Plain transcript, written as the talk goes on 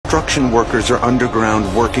construction workers are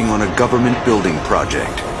underground working on a government building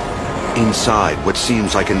project. Inside what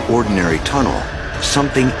seems like an ordinary tunnel,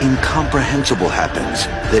 something incomprehensible happens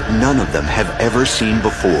that none of them have ever seen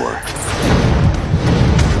before.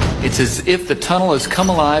 It's as if the tunnel has come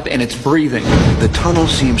alive and it's breathing. The tunnel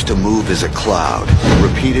seems to move as a cloud,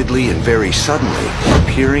 repeatedly and very suddenly,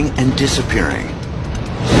 appearing and disappearing.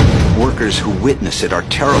 Workers who witness it are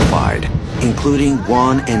terrified, including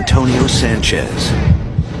Juan Antonio Sanchez.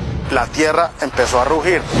 La tierra empezó a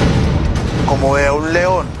rugir, como de un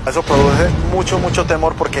león. Eso produce mucho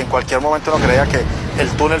temor porque en cualquier momento uno creía que el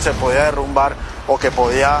túnel se podía derrumbar o que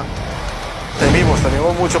podía... Temimos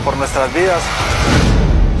mucho por nuestras vidas.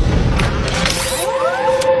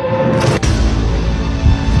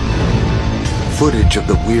 Footage of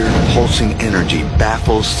the weird pulsing energy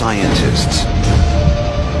baffles scientists.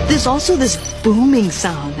 There's also this booming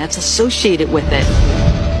sound that's associated with it.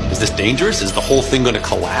 Is this dangerous? Is the whole thing going to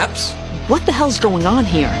collapse? What the hell's going on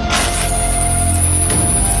here?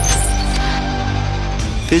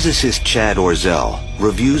 Physicist Chad Orzel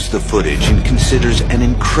reviews the footage and considers an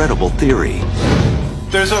incredible theory.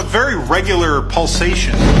 There's a very regular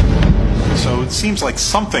pulsation, so it seems like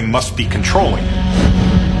something must be controlling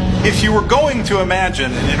it. If you were going to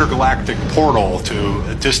imagine an intergalactic portal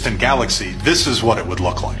to a distant galaxy, this is what it would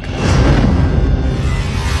look like.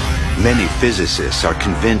 Many physicists are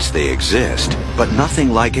convinced they exist, but nothing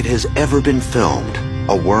like it has ever been filmed.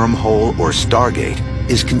 A wormhole or Stargate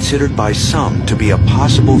is considered by some to be a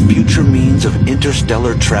possible future means of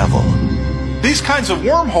interstellar travel. These kinds of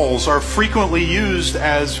wormholes are frequently used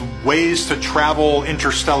as ways to travel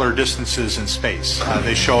interstellar distances in space.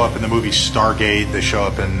 They show up in the movie Stargate, they show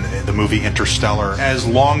up in the movie Interstellar as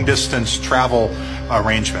long-distance travel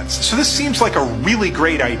arrangements. So this seems like a really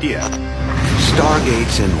great idea.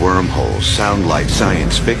 Stargates and wormholes sound like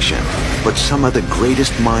science fiction, but some of the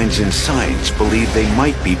greatest minds in science believe they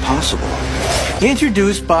might be possible.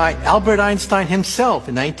 Introduced by Albert Einstein himself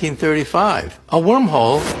in 1935. A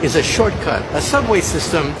wormhole is a shortcut, a subway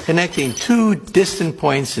system connecting two distant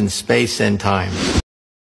points in space and time.